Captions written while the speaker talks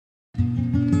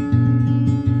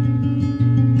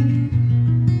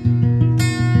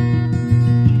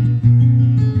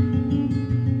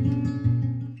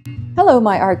Hello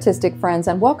my artistic friends,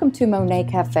 and welcome to Monet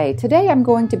Cafe. Today I'm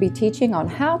going to be teaching on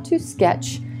how to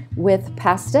sketch with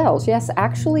pastels. Yes,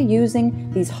 actually using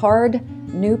these hard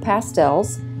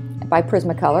NuPastels by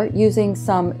Prismacolor, using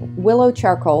some willow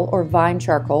charcoal or vine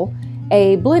charcoal,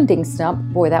 a blending stump,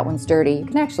 boy that one's dirty, you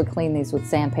can actually clean these with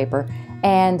sandpaper,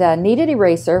 and a kneaded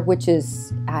eraser, which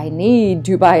is, I need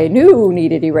to buy a new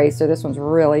kneaded eraser, this one's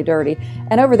really dirty.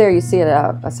 And over there you see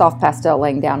a soft pastel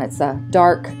laying down. It's a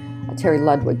dark Terry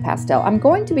Ludwig pastel. I'm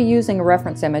going to be using a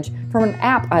reference image from an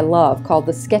app I love called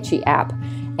the Sketchy app,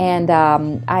 and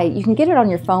you can get it on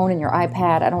your phone and your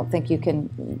iPad. I don't think you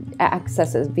can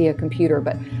access it via computer,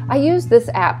 but I use this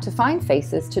app to find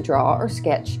faces to draw or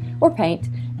sketch or paint,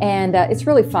 and it's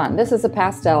really fun. This is a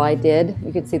pastel I did.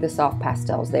 You can see the soft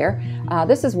pastels there.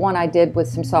 This is one I did with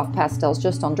some soft pastels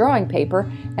just on drawing paper,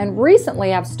 and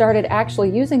recently I've started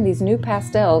actually using these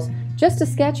NuPastels just to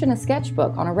sketch in a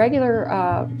sketchbook on a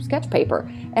regular sketch paper,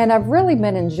 and I've really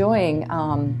been enjoying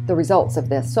the results of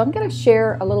this. So I'm going to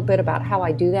share a little bit about how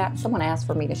I do that. Someone asked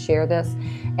for me to share this,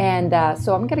 and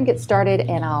so I'm going to get started,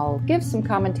 and I'll give some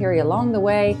commentary along the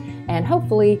way, and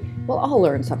hopefully we'll all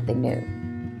learn something new.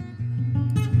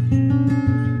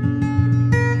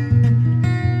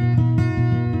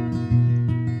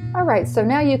 Alright, so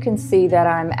now you can see that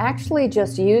I'm actually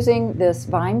just using this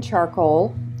vine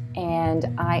charcoal,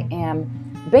 and I am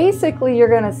basically, you're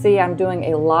going to see I'm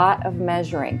doing a lot of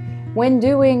measuring. When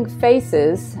doing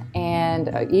faces,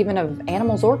 and even of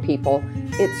animals or people,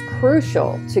 it's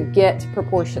crucial to get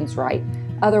proportions right.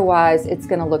 Otherwise, it's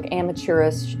going to look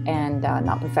amateurish and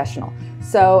not professional.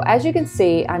 So as you can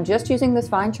see, I'm just using this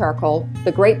fine charcoal.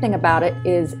 The great thing about it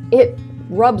is it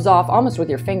rubs off almost with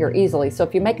your finger easily. So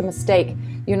if you make a mistake,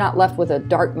 you're not left with a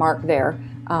dark mark there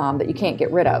that you can't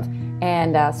get rid of.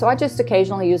 And so I just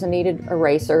occasionally use a kneaded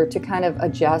eraser to kind of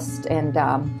adjust and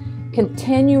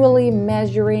continually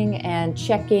measuring and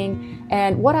checking.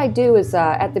 And what I do is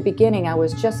at the beginning I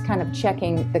was just kind of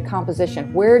checking the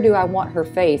composition. Where do I want her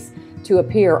face to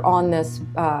appear on this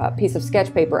piece of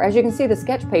sketch paper? As you can see, the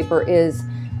sketch paper is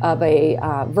of a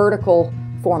vertical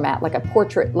format, like a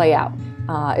portrait layout.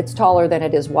 It's taller than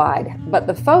it is wide. But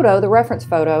the photo, the reference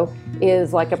photo,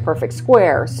 is like a perfect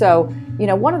square. So, you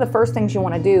know, one of the first things you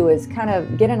want to do is kind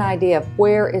of get an idea of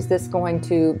where is this going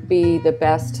to be the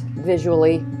best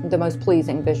visually, the most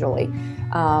pleasing visually.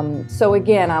 So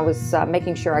again, I was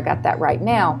making sure I got that right.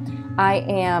 Now, I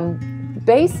am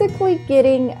basically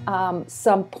getting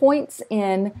some points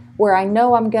in where I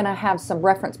know I'm going to have some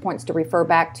reference points to refer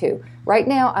back to. Right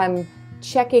now, I'm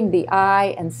checking the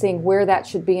eye and seeing where that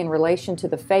should be in relation to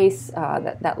the face,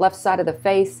 that left side of the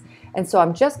face. And so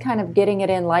I'm just kind of getting it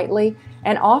in lightly.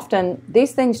 And often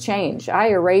these things change. I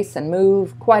erase and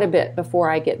move quite a bit before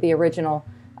I get the original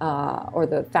or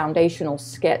the foundational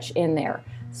sketch in there.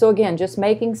 So again, just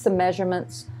making some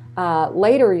measurements.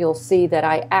 Later you'll see that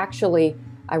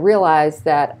I realized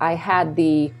that I had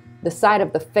the side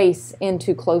of the face in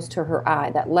too close to her eye,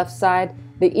 that left side.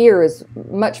 The ear is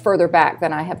much further back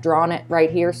than I have drawn it right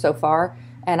here so far,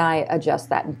 and I adjust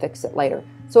that and fix it later.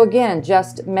 So again,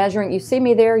 just measuring. You see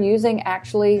me there using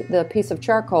actually the piece of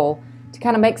charcoal to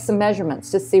kind of make some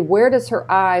measurements to see where does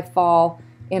her eye fall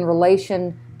in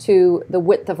relation to the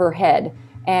width of her head,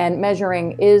 and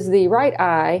measuring, is the right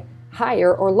eye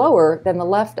higher or lower than the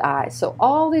left eye. So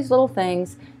all these little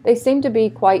things, they seem to be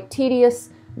quite tedious,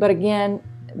 but again,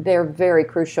 they're very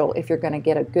crucial if you're going to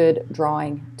get a good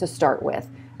drawing to start with.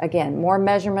 Again, more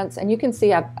measurements, and you can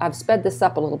see I've sped this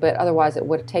up a little bit, otherwise it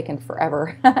would have taken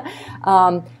forever.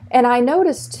 And I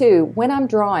noticed too, when I'm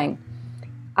drawing,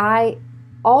 I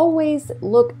always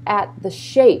look at the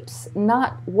shapes,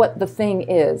 not what the thing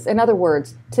is. In other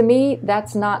words, to me,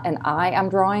 that's not an eye I'm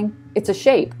drawing, it's a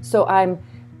shape. So I'm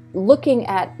looking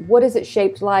at what is it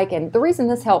shaped like, and the reason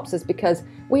this helps is because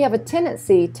we have a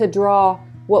tendency to draw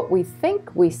what we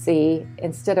think we see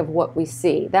instead of what we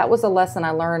see. That was a lesson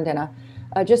I learned in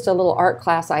just a little art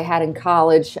class I had in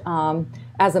college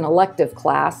as an elective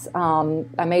class.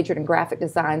 I majored in graphic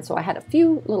design, so I had a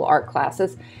few little art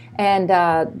classes, and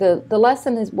the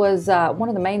lesson was one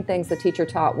of the main things the teacher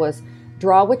taught was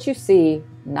draw what you see,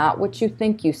 not what you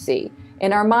think you see.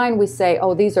 In our mind we say,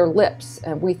 oh, these are lips,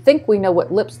 and we think we know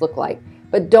what lips look like,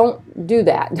 but don't do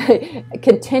that.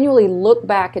 Continually look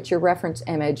back at your reference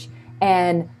image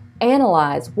and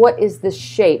analyze, what is this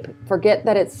shape? Forget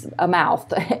that it's a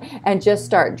mouth and just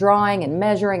start drawing and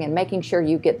measuring and making sure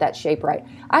you get that shape right.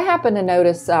 I happen to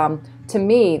notice, to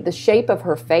me, the shape of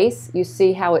her face, you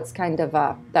see how it's kind of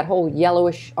that whole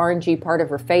yellowish orangey part of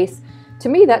her face. To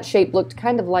me, that shape looked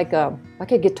kind of like a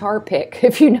guitar pick,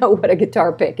 if you know what a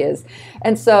guitar pick is.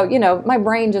 And so, you know, my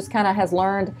brain just kind of has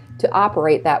learned to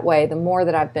operate that way the more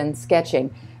that I've been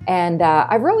sketching. And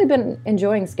I've really been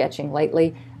enjoying sketching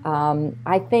lately.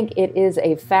 I think it is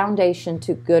a foundation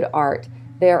to good art.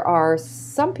 There are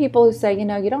some people who say, you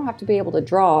know, you don't have to be able to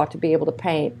draw to be able to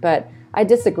paint, but I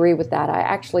disagree with that. I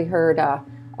actually heard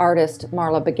artist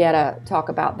Marla Baguetta talk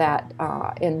about that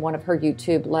in one of her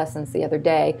YouTube lessons the other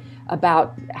day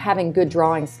about having good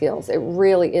drawing skills. It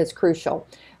really is crucial.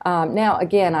 Now,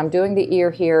 again, I'm doing the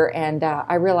ear here, and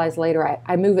I realize later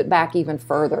I move it back even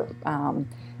further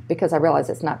because I realize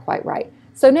it's not quite right.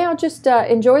 So now just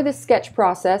enjoy this sketch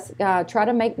process. Try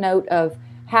to make note of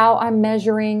how I'm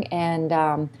measuring and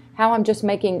how I'm just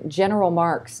making general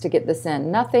marks to get this in.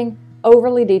 Nothing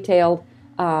overly detailed,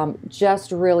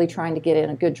 just really trying to get in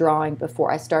a good drawing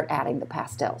before I start adding the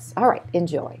pastels. All right,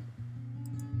 enjoy.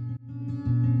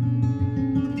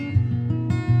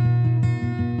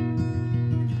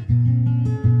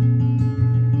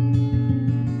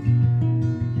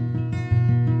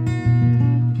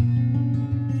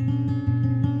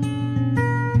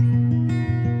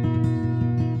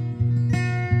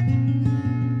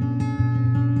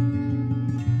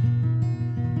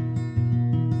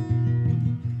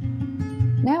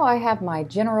 Now I have my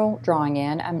general drawing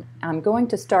in. I'm going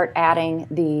to start adding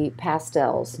the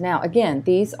pastels. Now again,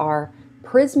 these are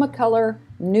Prismacolor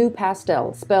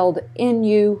NuPastels, spelled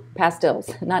N-U pastels,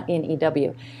 not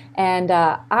N-E-W. And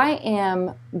I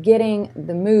am getting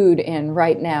the mood in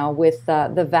right now with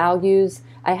the values.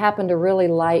 I happen to really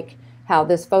like how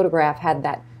this photograph had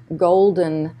that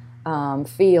golden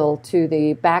feel to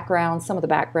the background, some of the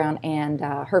background, and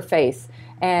her face.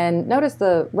 And notice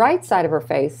the right side of her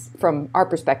face, from our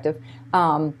perspective,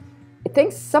 it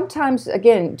thinks sometimes,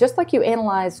 again, just like you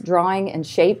analyze drawing and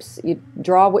shapes, you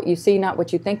draw what you see, not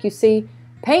what you think you see.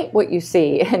 Paint what you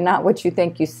see and not what you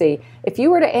think you see. If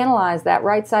you were to analyze that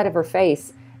right side of her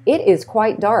face, it is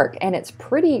quite dark and it's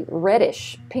pretty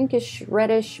reddish, pinkish,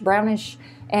 reddish, brownish.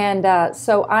 And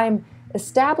so I'm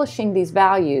establishing these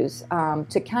values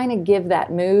to kind of give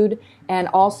that mood and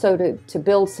also to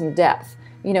build some depth.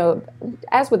 You know,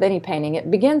 as with any painting,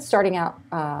 it begins starting out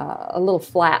a little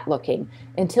flat looking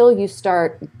until you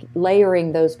start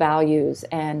layering those values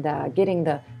and getting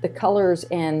the colors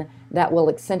in that will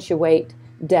accentuate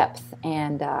depth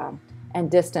and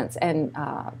distance and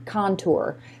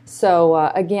contour.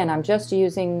 So again, I'm just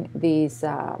using these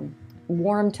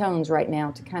warm tones right now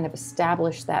to kind of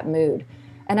establish that mood.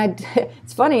 And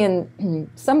it's funny, and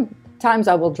sometimes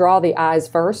I will draw the eyes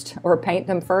first or paint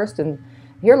them first, and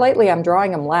here lately I'm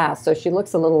drawing them last, so she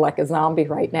looks a little like a zombie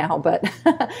right now, but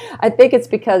I think it's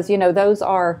because, you know, those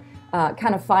are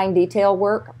kind of fine detail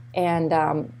work,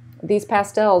 and these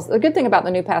pastels, the good thing about the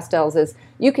NuPastels is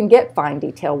you can get fine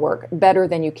detail work better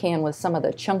than you can with some of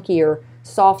the chunkier,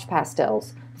 soft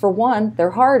pastels. For one,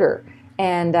 they're harder,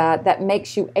 and that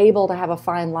makes you able to have a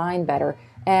fine line better.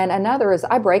 And another is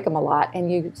I break them a lot,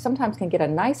 and you sometimes can get a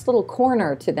nice little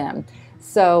corner to them.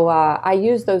 So I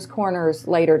use those corners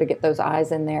later to get those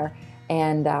eyes in there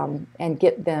and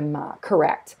get them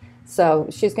correct. So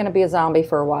she's going to be a zombie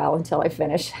for a while until I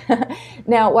finish.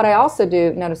 Now, what I also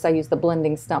do, notice I use the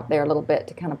blending stump there a little bit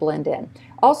to kind of blend in.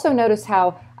 Also notice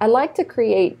how I like to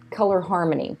create color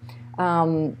harmony.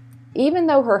 Even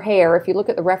though her hair, if you look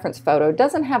at the reference photo,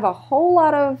 doesn't have a whole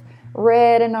lot of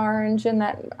red and orange and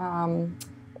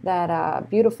that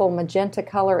beautiful magenta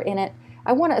color in it,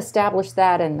 I want to establish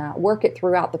that and work it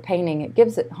throughout the painting. It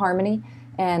gives it harmony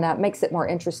and makes it more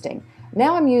interesting.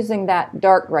 Now I'm using that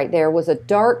dark right there, was a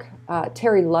dark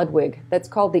Terry Ludwig that's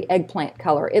called the eggplant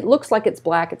color. It looks like it's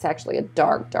black, it's actually a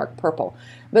dark, dark purple.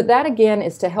 But that again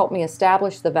is to help me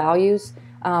establish the values.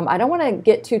 I don't want to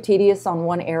get too tedious on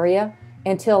one area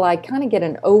until I kind of get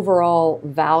an overall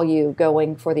value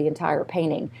going for the entire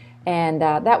painting. And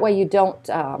that way you don't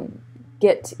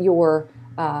get your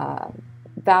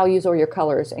values or your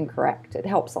colors incorrect. It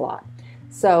helps a lot.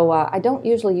 So I don't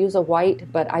usually use a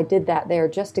white, but I did that there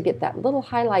just to get that little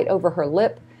highlight over her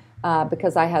lip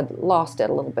because I had lost it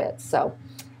a little bit. So,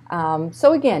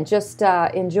 so again, just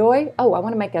enjoy. Oh, I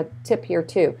want to make a tip here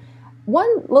too.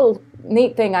 One little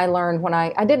neat thing I learned when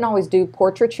I didn't always do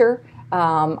portraiture.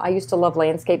 I used to love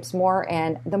landscapes more,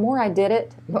 and the more I did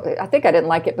it, I think I didn't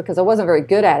like it because I wasn't very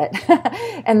good at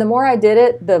it. And the more I did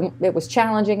it, it was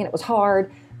challenging and it was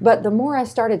hard, but the more I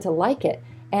started to like it.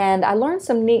 And I learned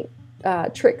some neat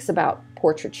tricks about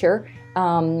portraiture.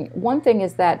 One thing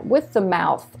is that with the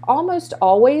mouth, almost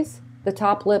always the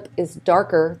top lip is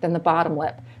darker than the bottom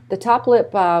lip. The top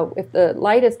lip, if the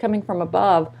light is coming from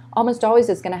above, almost always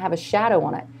is going to have a shadow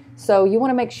on it. So you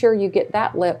want to make sure you get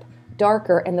that lip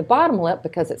darker, and the bottom lip,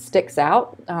 because it sticks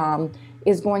out,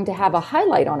 is going to have a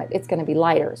highlight on it. It's going to be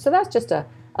lighter. So that's just a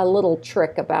a little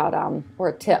trick about, or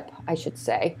a tip, I should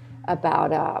say,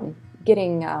 about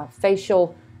getting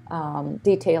facial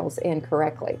details in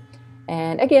correctly.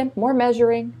 And again, more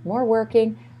measuring, more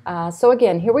working. So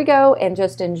again, here we go, and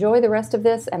just enjoy the rest of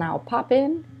this, and I'll pop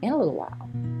in a little while.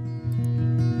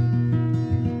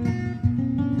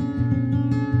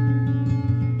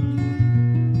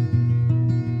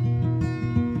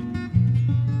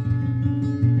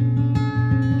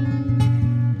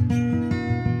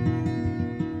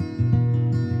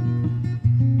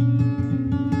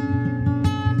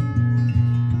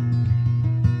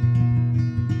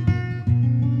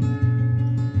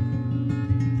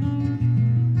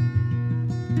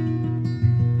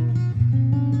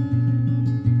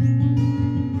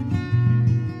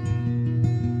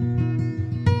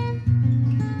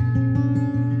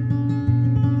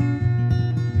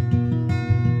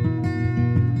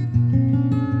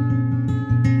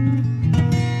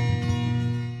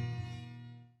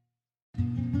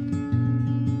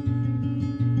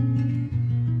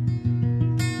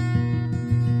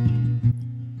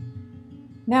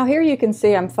 Now here you can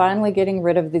see I'm finally getting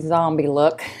rid of the zombie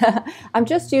look. I'm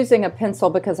just using a pencil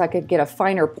because I could get a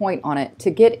finer point on it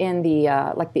to get in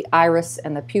the like the iris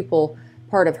and the pupil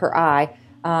part of her eye.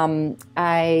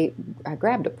 I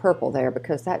grabbed a purple there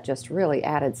because that just really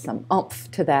added some oomph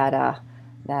to that,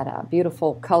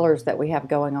 beautiful colors that we have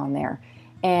going on there.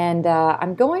 And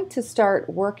I'm going to start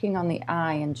working on the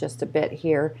eye in just a bit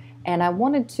here. And I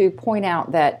wanted to point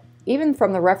out that even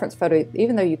from the reference photo,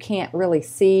 even though you can't really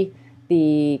see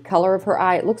the color of her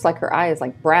eye, it looks like her eye is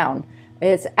like brown.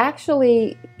 It's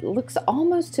actually looks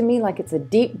almost to me like it's a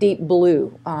deep, deep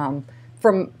blue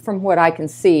from what I can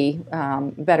see,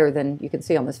 better than you can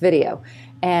see on this video.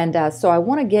 And so I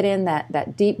want to get in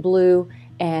that deep blue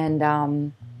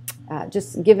and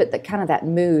just give it the kind of that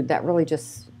mood that really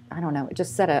just, I don't know, it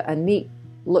just set a neat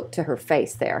look to her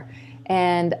face there.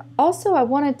 And also I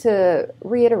wanted to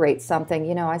reiterate something.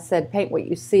 You know, I said paint what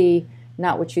you see,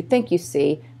 not what you think you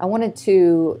see. I wanted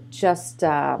to just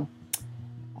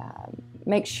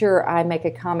make sure I make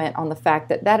a comment on the fact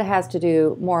that that has to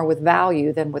do more with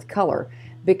value than with color.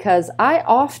 Because I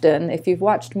often, if you've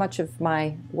watched much of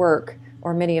my work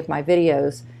or many of my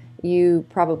videos, you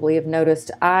probably have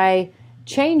noticed I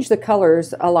change the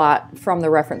colors a lot from the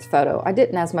reference photo. I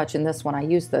didn't as much in this one. I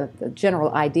used the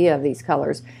general idea of these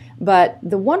colors. But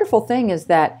the wonderful thing is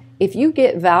that if you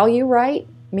get value right,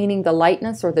 meaning the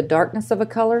lightness or the darkness of a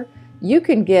color, you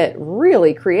can get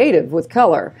really creative with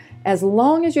color as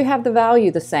long as you have the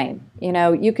value the same. You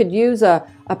know, you could use a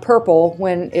purple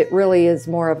when it really is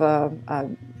more of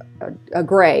a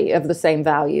gray of the same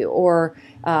value. Or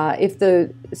if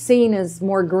the scene is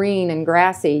more green and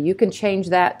grassy, you can change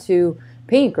that to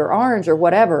pink or orange or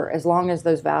whatever, as long as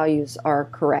those values are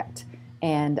correct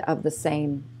and of the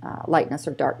same lightness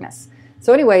or darkness.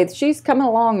 So anyway, she's coming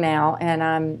along now, and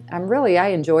I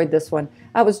enjoyed this one.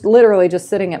 I was literally just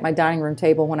sitting at my dining room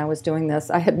table when I was doing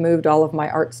this. I had moved all of my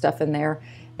art stuff in there,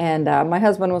 and my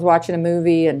husband was watching a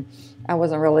movie, and I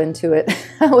wasn't real into it.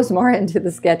 I was more into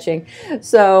the sketching,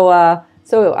 so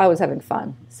I was having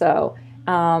fun. So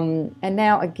and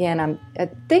now again, I'm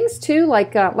things too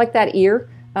like that ear.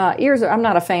 Ears, I'm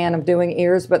not a fan of doing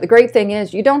ears, but the great thing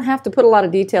is you don't have to put a lot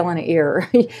of detail in an ear.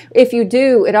 If you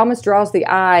do, it almost draws the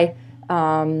eye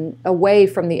away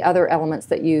from the other elements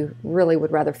that you really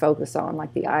would rather focus on,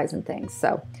 like the eyes and things.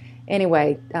 So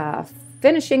anyway,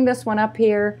 finishing this one up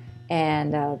here,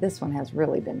 and this one has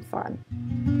really been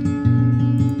fun.